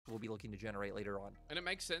be looking to generate later on. And it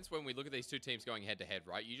makes sense when we look at these two teams going head-to-head,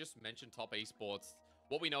 right? You just mentioned Top Esports.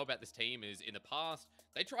 What we know about this team is, in the past,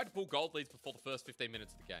 they tried to pull gold leads before the first 15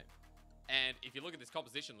 minutes of the game. And if you look at this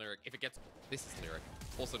composition, Lyric, if it gets... This is Lyric,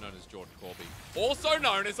 also known as Jordan Corby. Also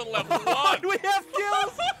known as a level 1! We have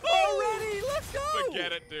kills already! Let's go!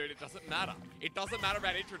 Forget it, dude. It doesn't matter. It doesn't matter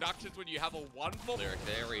about introductions when you have a 1 for... Lyric,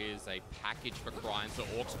 there is a package for Cryin, so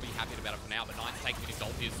Orcs will be happy about it for now, but Knight's taking his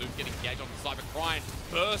ulti as Zoom getting engaged on the side, but Cryin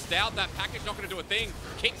burst out. That package not going to do a thing.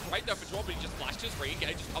 Kick great though for Jordan, but he just flashes,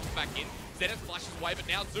 re-engages, comes back in. ZS flashes away, but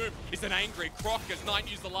now Zoom is an angry Croc as Knight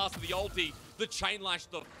used the last of the ulti. The chain lash,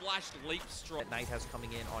 the flash leap strike. Knight has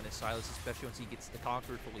coming in on his Silas, especially once he gets the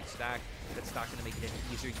Conqueror fully stacked. That's not going to make it any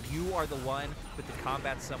easier. You are the one with the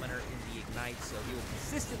combat summoner in the Ignite, so he will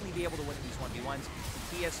consistently be able to win these 1v1s.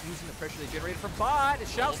 TES using the pressure they generated from bot.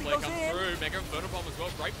 As Shalcy goes in. Through. Mega Inferno Bomb as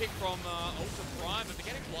well. Great pick from Ultra Prime, but they're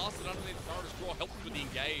getting blasted underneath the Torrent's draw. Helps with the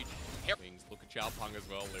engage. Wings, look at Xiaopeng as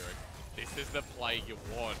well, Lyric. This is the play you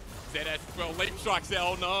want. ZS, well, leap strikes.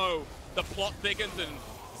 Oh no! The plot thickens and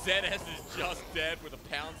ZS is just dead with a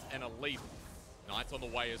pounce and a leap. Knight's on the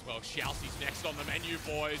way as well. Shalcy's next on the menu,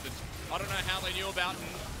 boys. And I don't know how they knew about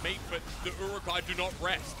meat, but the Urukai do not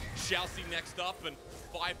rest. Shalcy next up and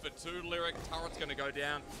 5 for 2. Lyric, turret's going to go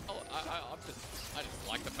down. Oh, I just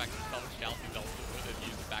like the fact that someone Shalcy's ultimate and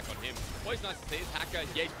use it back on him. Always nice to see his hacker.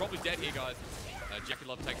 Yeah, he's probably dead here, guys. Jackie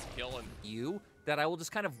Love takes a kill and... That I will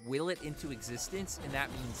just kind of will it into existence, and that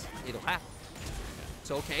means it'll happen.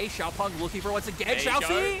 So, okay, Xiaopeng looking for once again.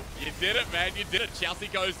 Shalcy! You did it, man. You did it.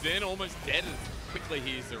 Shalcy goes in, almost dead as quickly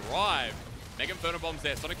he's arrived. Mega Inferno Bomb's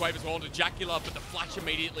there. Sonic Wave as well onto Jackie Love, but the flash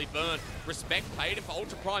immediately burned. Respect paid him for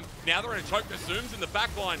Ultra Prime. Now they're in a choke. The Zooms in the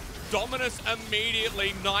backline. Dominus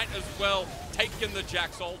immediately. Knight as well, taking the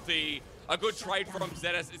Jax ulti. A good trade from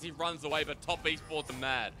ZS as he runs away, but Top Esports are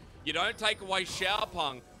mad. You don't take away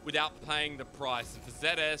Xiaopeng without paying the price. And for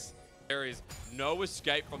ZS, there is no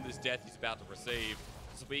escape from this death he's about to receive.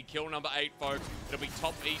 This will be kill number 8, folks. It'll be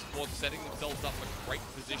Top Esports setting themselves up for great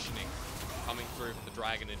positioning. Coming through for the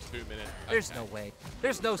Dragon in 2 minutes. Okay. There's no way.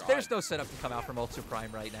 There's no setup to come out from Ultra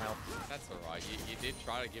Prime right now. That's all right. You did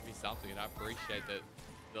try to give me something, and I appreciate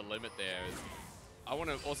the limit there. I want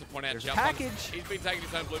to also point out, package. He's been taking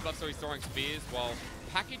his own blue buff, so he's throwing spears while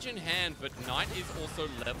package in hand, but Knight is also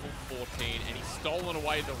level 14, and he's stolen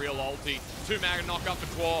away the real ulti. 2 Mag knock up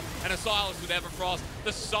for Dwarf, and a Silas with Everfrost.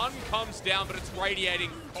 The sun comes down, but it's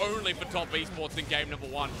radiating only for Top Esports in game number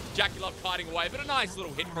 1. Jackie Love kiting away, but a nice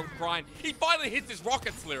little hit from Cryin. He finally hits his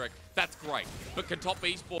rockets, Lyric. That's great. But can Top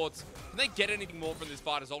Esports, can they get anything more from this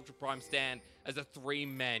fight as Ultra Prime stand as a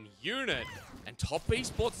 3-man unit? And Top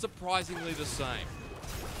Esports surprisingly the same.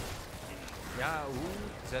 Yeah,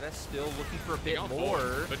 ooh, ZS still looking for a bit more.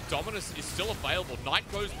 Forward, but Dominus is still available. Knight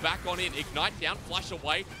goes back on in. Ignite down, flash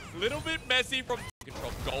away. Little bit messy from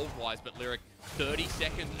control gold-wise, but Lyric, 30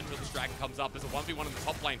 seconds until this Dragon comes up as a 1v1 in the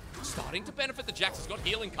top lane. Starting to benefit the Jax. He's got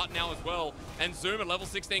healing cut now as well. And Zoom at level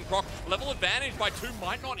 16 Croc. Level advantage by 2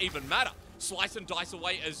 might not even matter. Slice and dice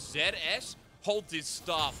away as ZS holds his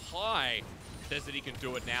staff high. Says that he can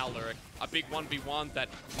do it now, Lyric. A big 1v1 that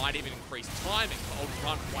might even increase timing for Ultra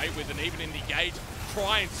Prime to play with, and even in the gauge,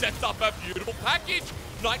 Cryin sets up a beautiful package.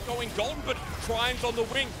 Knight going golden, but Cryine's on the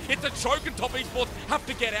wing. It's a choke, and Top Esports have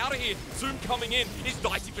to get out of here. Zoom coming in is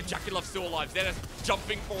dicey, but Jackie Love still alive. ZS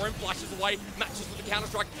jumping for him, flashes away, matches with the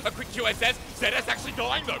counter-strike. A quick QSS. ZS actually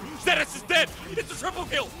dying, though. ZS is dead. It's a triple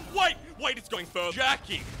kill. Wait, it's going further.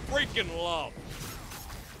 Jackie freaking Love.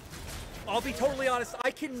 I'll be totally honest,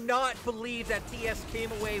 I cannot believe that TS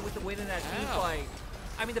came away with the win in that team fight.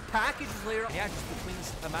 I mean, the package is later. Yeah, just between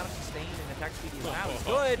the amount of sustain and attack speed you have is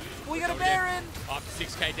good. We got a Baron! Up to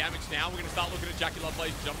 6k damage now. We're going to start looking at Jackie Love,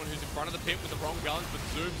 ladies and gentlemen, who's in front of the pit with the wrong guns, but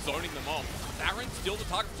Zoom zoning them off. Baron's still the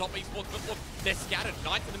target for Top Esports, but look, they're scattered.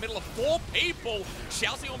 Knight's in the middle of 4 people.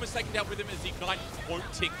 Shalcy almost taken down with him as the Ignite won't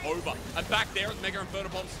tick over. And back there with Mega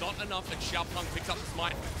Inferno Bomb's not enough, and Xiaopeng picks up the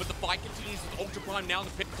smite, but the fight continues with Ultra Prime now in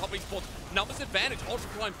the pit for Top Esports. Numbers advantage. Ultra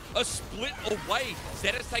Prime a split away.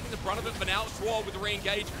 ZS taking the brunt of it for now. Draw with the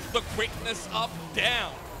re-engage. The quickness up,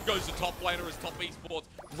 down. Goes to top laner as Top Esports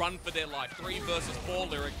run for their life. 3 versus 4,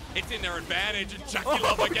 Lyric. It's in their advantage, and Jackie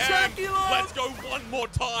Love again. Jackie Love. Let's go one more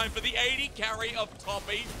time for the 80 carry of Top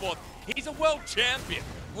Esports. He's a world champion.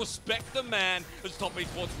 Respect the man as Top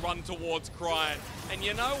Esports run towards Cryin. And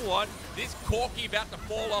you know what? This Corky about to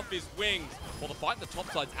fall off his wings. Well, the fight on the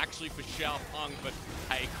top side's actually for Xiaopeng, but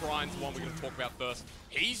hey, Cryine's the one we're going to talk about first.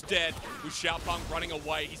 He's dead with Xiaopeng running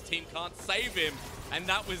away. His team can't save him, and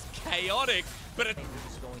that was chaotic, but it's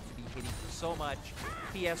going to be hitting so much.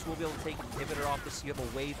 TES will be able to take inhibitor off this. You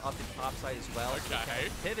have a wave up in top side as well. Okay.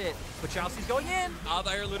 So pivot, but Chelsea's going in. Are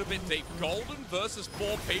they a little bit deep? Golden versus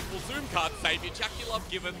 4 people. Zoom can't save you. Jackie Love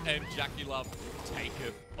giveth and Jackie Love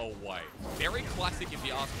taketh away. Very classic if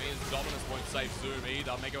you ask me, as Dominus won't save Zoom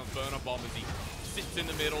either. Mega Inferno Bomb as he sits in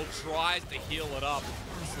the middle, tries to heal it up.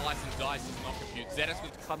 Slice and dice does not compute. Zetas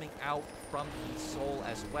was coming out from the Soul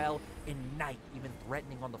as well. And Knight even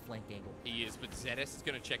threatening on the flank angle. He is, but Zetas is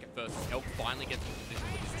going to check it first. Elk finally gets in position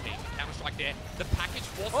with his team. Counter-strike there. The package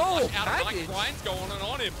forces Flush out of Knight. Ryan's going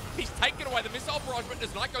on him. He's taken away the missile barrage, but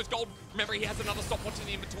as Knight goes gold, remember he has another stopwatch in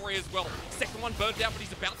the inventory as well. Second one burned out, but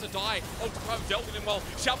he's about to die. Ultra Prime dealt with him well.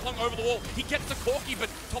 Xiaopeng over the wall. He gets the Corki, but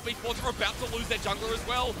top Esports are about to lose their jungler as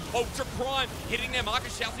well. Ultra Prime hitting their mark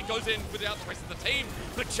as Xiaoxi goes in without the rest of the team.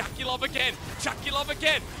 But Jackie Love again. Jackie Love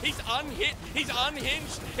again. He's unhit. He's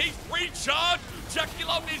unhinged. He's recharged. Jackie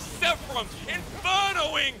Love is Sephiroth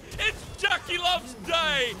infernoing. It's Jackie Love's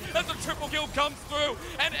day as a triple kill comes through,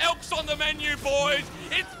 and Elk's on the menu, boys.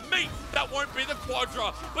 It's meat that won't be the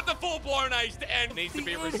quadra, but the full-blown ace to end needs to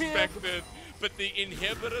be respected. But the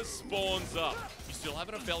inhibitor spawns up. You still have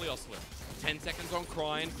an Aphelios left. 10 seconds on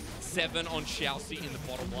Crying, 7 on Xiaoxi in the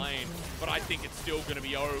bottom lane. But I think it's still going to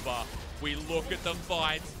be over. We look at the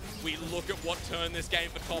fights. We look at what turned this game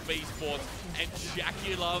for top esports, and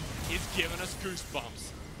Jackie Love is giving us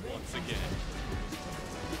goosebumps once again.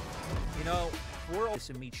 You know, for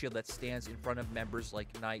a meat shield that stands in front of members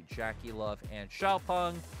like Knight, Jackie Love, and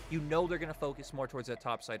Xiaopeng, you know they're going to focus more towards that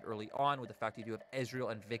top side early on with the fact that you have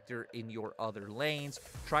Ezreal and Victor in your other lanes.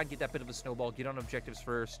 Try and get that bit of a snowball, get on objectives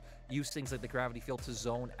first, use things like the gravity field to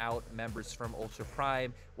zone out members from Ultra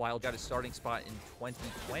Prime, while got a starting spot in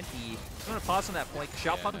 2020. I'm going to pause on that point.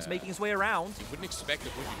 Xiaopeng's making his way around. You wouldn't expect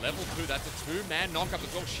it, would you? Level 2, that's a 2-man knockup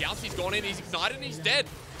as well. Xiaoxi's gone in, he's ignited, and he's dead.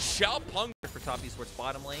 Xiaopeng for top esports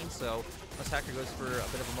bottom lane, so unless Hacker goes for a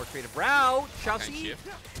bit of a more creative route, Xiaoxi.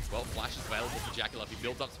 Well, Flash is available for Jackie Love. He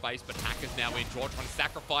builds up space, but Hacker's now in. Draw trying to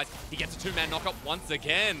sacrifice. He gets a 2-man knockup once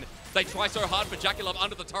again. They try so hard for Jackie Love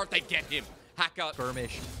under the turret, they get him. Hacker.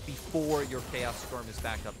 Skirmish before your Chaos Storm is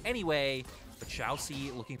backed up anyway. But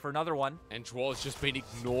Xiaoxi looking for another one. And Draw has just been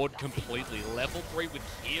ignored completely. Level 3 with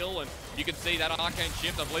heal, and you can see that Arcane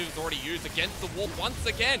Shift, I believe, is already used against the wall once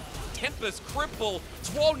again. Tempest, Cripple,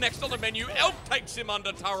 Draw next on the menu. Elk takes him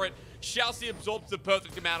under turret. Xiaoxi absorbs the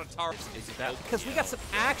perfect amount of turrets. Is it that? Because we got some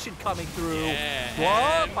action coming through.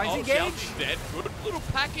 Yeah. What? Finds engage. Xiaoxi's dead. Good little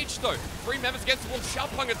package, though. 3 members against the wall.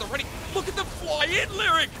 Xiaopeng at the ready. Look at the fly-in,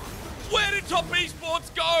 Lyric. Where did top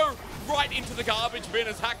esports go? Right into the garbage bin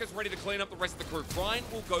as Hacker's ready to clean up the rest of the crew. Brian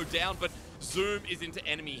will go down, but Zoom is into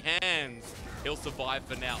enemy hands. He'll survive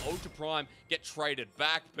for now. Ultra Prime get traded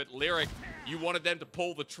back, but Lyric, you wanted them to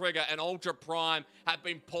pull the trigger, and Ultra Prime have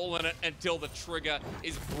been pulling it until the trigger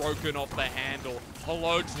is broken off the handle.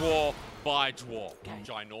 Hello, Draw by Draw.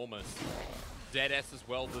 Ginormous. ZS as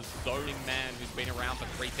well, the zoning man who's been around for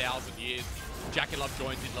 3,000 years. Jackie Love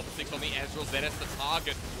joins in, level 6 on the Ezreal. ZS the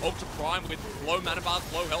target. Ultra Prime with low mana bars,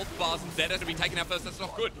 low health bars, and ZS to be taken out first. That's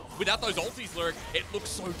not good. Without those ultis, Lyric, it looks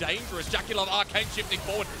so dangerous. Jackie Love Arcane shifting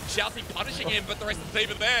forward. Xiaoxi punishing him, but the rest of the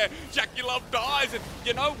team are there. Jackie Love dies, and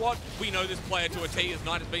you know what? We know this player to a T. As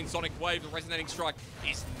Knight has been Sonic Wave. The Resonating Strike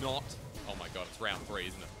is not... Oh my god, it's round 3,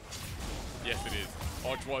 isn't it? Yes, it is.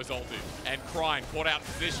 Ojwo's ulti. And Crying, caught out in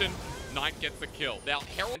position. Knight gets the kill. Now,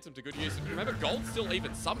 Herald him to good use. Remember, Gold's still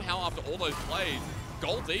even. Somehow, after all those plays,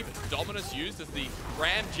 Gold's even. Dominus used as the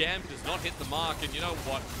Ram Jam does not hit the mark. And you know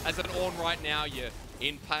what? As an Ornn right now, you're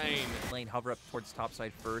in pain. Lane hover up towards top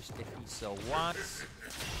side first if he so wants.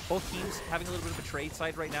 Both teams having a little bit of a trade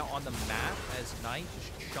side right now on the map as Knight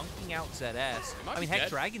just chunking out ZS. I mean, heck,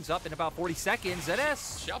 Dragon's up in about 40 seconds.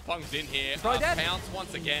 ZS. Xiaopeng's in here. Dead. Pounce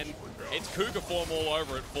once again. It's Cougar form all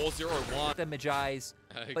over it. 4-0-1. The Magi's.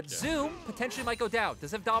 Okay. But Zoom potentially might go down.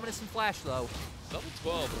 Does have Dominus and Flash, though. Level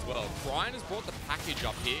 12 as well. Brian has brought the package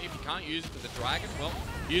up here. If you can't use it for the Dragon, well,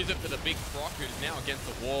 use it for the big Croc who's now against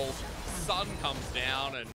the wall. Sun comes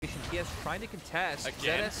down and... TES trying to contest.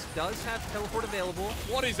 Again. ZS does have teleport available.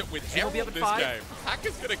 What is it with Herald in this game?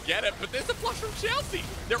 Hacker's going to get it, but there's a flush from Xiaoxi.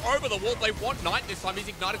 They're over the wall. They want Knight this time. He's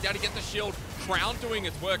ignited down to get the shield. Crown doing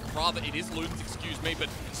its work. Rather, it is Ludens, excuse me, but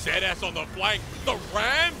ZS on the flank. The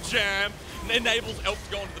Ram Jam enables Elk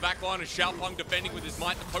to go into the back line, and Xiaopeng defending with his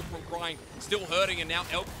might. The poke from Crying still hurting, and now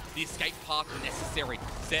Elk, the escape path necessary.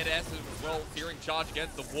 ZS as well, fearing charge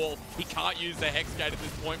against the wall. He can't use the Hex Gate at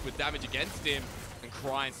this point with damage against him, and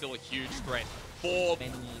Crying still a huge threat.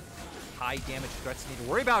 Many high damage threats need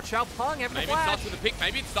to worry about. Xiaopeng having Maybe it starts with a pick.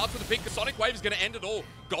 Maybe it starts with a pick. The Sonic Wave is going to end it all.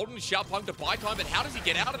 Golden is Xiaopeng to buy time, but how does he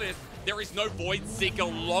get out of this? There is no Void Seeker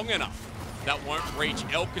long enough That won't reach.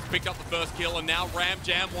 Elk has picked up the first kill, and now Ram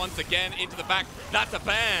Jam once again into the back. That's a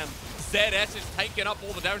bam. ZS is taking up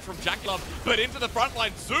all the damage from Jacklove, but into the front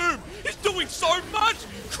line, Zoom is doing so much!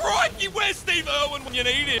 Crikey, where's Steve Irwin when you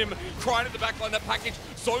need him? Crying at the back line, that package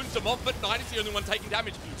zones him off, but Knight is the only one taking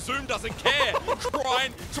damage. Zoom doesn't care.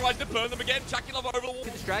 Crying tries to burn them again. Jacklove over the wall.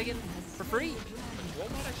 Get this dragon for free. Draw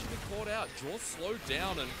might actually be caught out. Draw slowed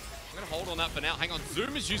down, and I'm going to hold on that for now. Hang on,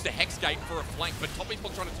 Zoom has used a Hex Gate for a flank, but Top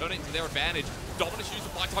Esports trying to turn it into their advantage. Dominus used the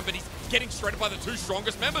fight time, but he's getting shredded by the two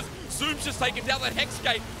strongest members. Zoom's just taken down. That Hex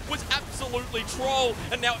Gate was absolutely troll,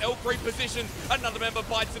 and now Elk repositions. Another member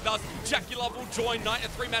bites the dust. Jackie Love will join Knight. A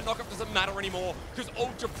three-man knockup doesn't matter anymore, because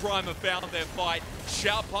Ultra Prime have found their fight.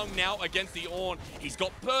 Xiaopeng now against the Ornn. He's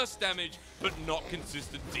got burst damage, but not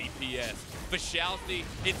consistent DPS. For Xiaozi,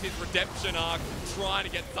 it's his redemption arc, trying to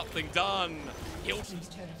get something done.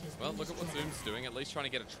 Well, look at what Zoom's doing, at least trying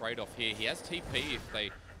to get a trade-off here. He has TP if they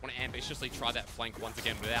want to ambitiously try that flank once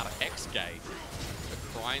again without a Hex Gate.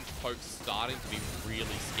 The Crying's poke's starting to be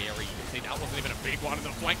really scary. You can see that wasn't even a big one in the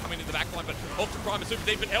flank coming into the backline, but Ultra Prime is super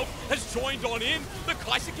deep, but Elk has joined on in. The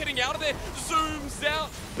Kaiser getting out of there, zooms out.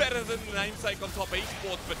 Better than the namesake on Top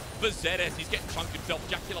Esports, but for ZS, he's getting chunked himself.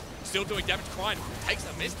 Jackulov still doing damage. Crying takes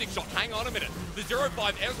a Mystic shot. Hang on a minute. The 0-5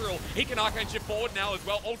 Ezreal, he can arcane shift forward now as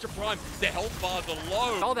well. Ultra Prime, their health bars are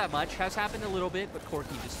low. All that much has happened a little bit, but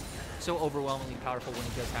Corki just so overwhelmingly powerful when he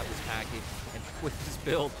does have this package. And with this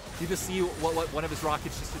build, you just see what one of his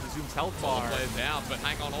rockets just did to Zoom's health bar. Players out, but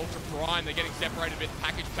hang on, Ultra Prime, they're getting separated a bit.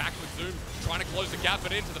 Package back with Zoom, trying to close the gap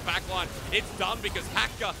and into the back line. It's done because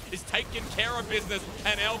Hacker is taking care of business,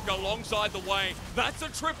 and Elk alongside the way. That's a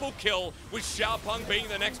triple kill with Xiaopeng being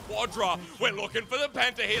the next Quadra. We're looking for the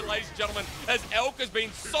Penta here, ladies and gentlemen, as Elk has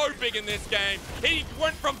been so big in this game. He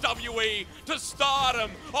went from WE to stardom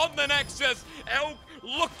on the Nexus. Elk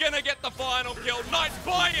looking to get the final kill. Knight's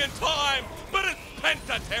buying time, but it's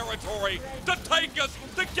Penta territory to take us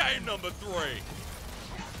to game number 3.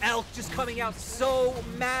 Elk just coming out so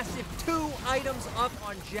massive. 2 items up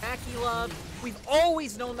on Jackie Love. We've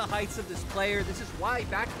always known the heights of this player. This is why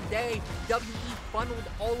back in the day, WE funneled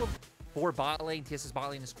all of for bot lane. TS's bot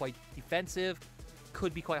lane is quite defensive.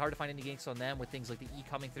 Could be quite hard to find any ganks on them with things like the E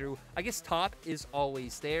coming through. I guess top is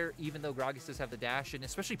always there, even though Gragas does have the dash, and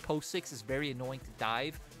especially post 6 is very annoying to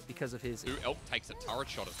dive because of his... Elk takes a turret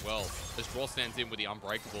shot as well. As Draw stands in with the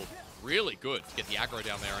Unbreakable. Really good to get the aggro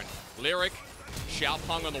down there. And Lyric,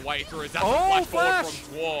 Xiaopeng on the way through. Is that the flash forward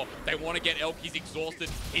from Dwar? They want to get Elk. He's exhausted.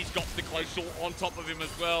 He's got the close shot on top of him as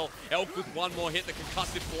well. Elk with one more hit, the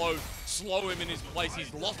concussive blow, slow him in his place.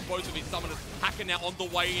 He's lost both of his summoners. Hacker now on the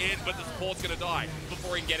way in, but the support's going to die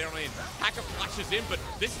before he can get on in. Hacker flashes in, but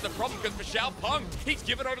this is the problem because for Xiaopeng, he's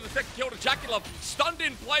given over the second kill to Jackulov. Stunned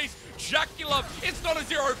in place. Jackulov, it's not a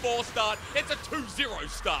 0-4 start. It's a 2-0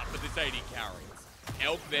 start for this AD carry.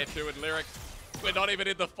 Elk there too, and Lyric. We're not even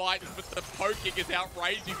in the fight, but the poking is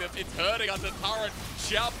outraging them. It's hurting under turret.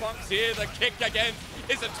 Xiaopeng's here. The kick again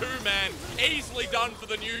is a 2-man. Easily done for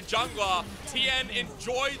the new jungler. Tien,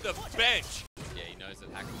 enjoy the bench. Yeah, he knows that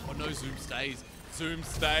Hacker. Oh no, Zoom stays. Zoom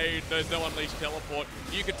stayed. There's no unleashed teleport.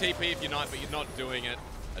 You could TP if you're Knight, but you're not doing it.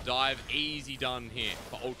 A dive, easy done here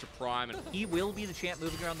for Ultra Prime. And he will be the champ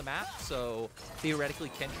moving around the map, so theoretically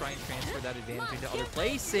can try and transfer that advantage into other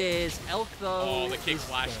places. Elk, though... Oh, the kick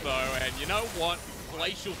flash, though, and you know what?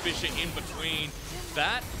 Glacial Fissure in between.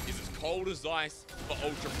 That is as cold as ice for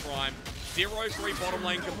Ultra Prime. 0-3 bottom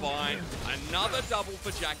lane combined. Another double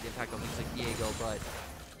for Jack. Impact on things like Diego, but...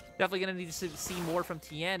 definitely going to need to see more from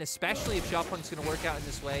Tien, especially if Xiaopeng's going to work out in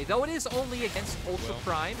this way. Though it is only against Ultra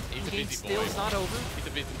Prime. He's the a game busy still boy. is not over. He's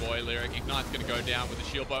a busy boy, Lyric. Ignite's going to go down with the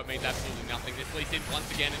shield bow. It means absolutely nothing. This leads in once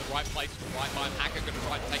again in the right place at the right time. Hacker going to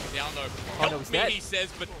try to take it down, though. Oh, no, he's dead. He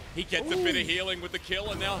says, but he gets a bit of healing with the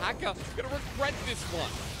kill, and now Hacker going to regret this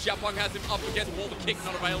one. Xiaopeng has him up against the wall. The kick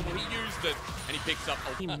not available. He used it, and he picks up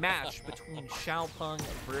a The match between Xiaopeng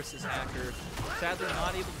versus Hacker. Sadly,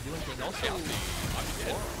 not able to do anything. Also,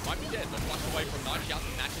 might be dead. The flush away from Knight.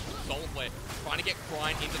 Xiaopeng matches with Soul Flare, trying to get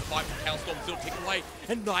Crying into the fight with Hailstorm still ticking away,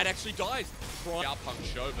 and Knight actually dies. Xiaopeng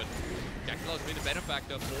show, but Jackulov's been a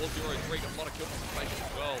benefactor. 4-0-3, got a lot of kill participation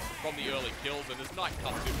as well from the early kills, and as Knight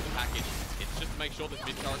comes in with the package, it's just to make sure this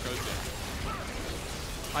mid turret goes down.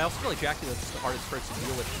 I also feel like Jackulov is the hardest person to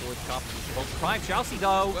deal with for the competition. Ultra Prime, Chelsea,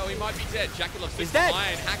 though. Well, he might be dead. Jackulov sits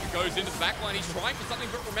behind. Hacker goes into the backline. He's trying for something,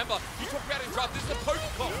 but remember, you talk about in draft, this is a poke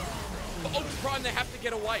comp. For Ultra Prime, they have to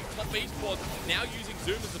get away. Top Esports now using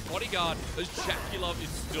Zoom as a bodyguard as Jackulov is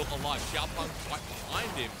still alive. Xiaopeng right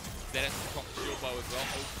behind him. ZS top shield bow as well.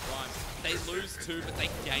 Ultra Prime. They lose 2, but they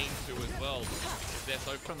gain 2 as well. They're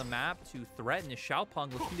so from the map to threaten is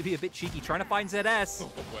Xiaopeng, looking to be a bit cheeky, trying to find ZS.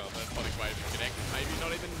 Oh, well, that Sonic Wave is connected, maybe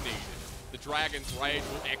not even needed. The Dragon's Rage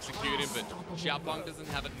will execute him, but Xiaopeng doesn't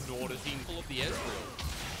have it, nor does he. Full of the Ezreal.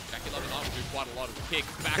 Jackie Love and I will do quite a lot of kicks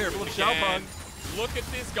back to Careful, Xiaopeng. Look at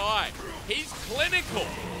this guy. He's clinical.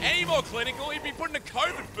 Any more clinical, he'd be putting a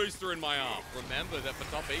COVID booster in my arm. Remember that for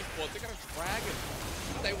top esports, they're going to Dragon.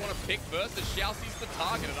 They want to pick first as Xiao sees the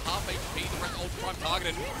target at a half HP, the rest Ultra Prime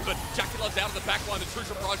targeted, but Jackie Love's out of the back line, the True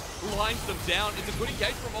Shot Barrage lines them down. It's a good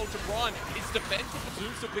engage from Ultra Prime. It's defensive, but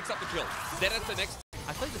Zoom still picks up the kill. Then at the next.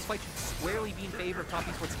 I feel like this fight should squarely be in favor of top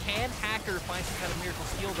esports. Can Hacker find some kind of miracle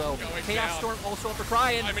steal though? Going Chaos down. Storm also up for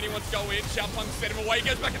crying. How many wants to go in? Xiaopeng set him away,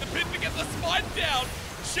 goes back in the pit to get the spine down.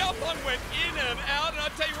 Xiaopeng went in and out, and I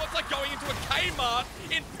tell you what's like going into a Kmart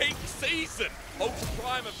in peak season. Ultra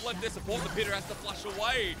Prime have fled their support, the pitter has to flush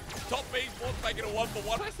away. Top esports making a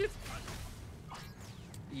 1-for-1.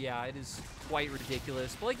 Yeah, it is quite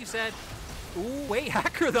ridiculous. But like you said, ooh, wait,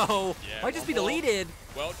 Hacker though. Yeah, Might just be more. deleted.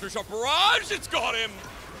 Well, True Shot Barrage, it's got him.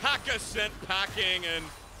 Hacker sent packing, and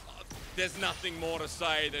there's nothing more to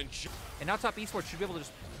say than. And now top esports should be able to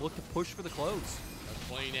just look to push for the close.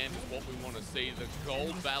 A clean end is what we want to see. The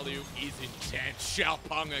gold value is intense.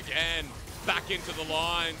 Xiaopeng again, back into the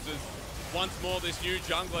lines as once more this new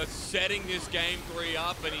jungler setting this game 3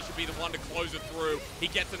 up, and he should be the one to close it through. He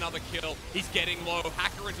gets another kill. He's getting low.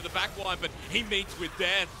 Hacker into the back line, but he meets with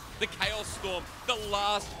death. The Chaos Storm, the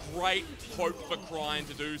last great hope for Cryin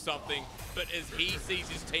to do something. But as he sees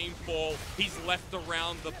his team fall, he's left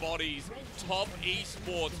around the bodies. Top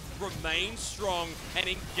esports remain strong, and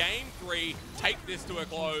in game 3, take this to a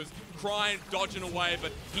close. Cryin dodging away,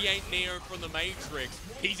 but he ain't Neo from the Matrix.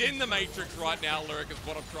 He's in the Matrix right now, Lyric, is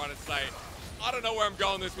what I'm trying to say. I don't know where I'm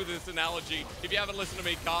going with this analogy. If you haven't listened to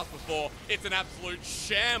me cast before, it's an absolute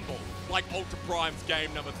shamble, like Ultra Prime's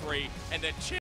game number 3, and they're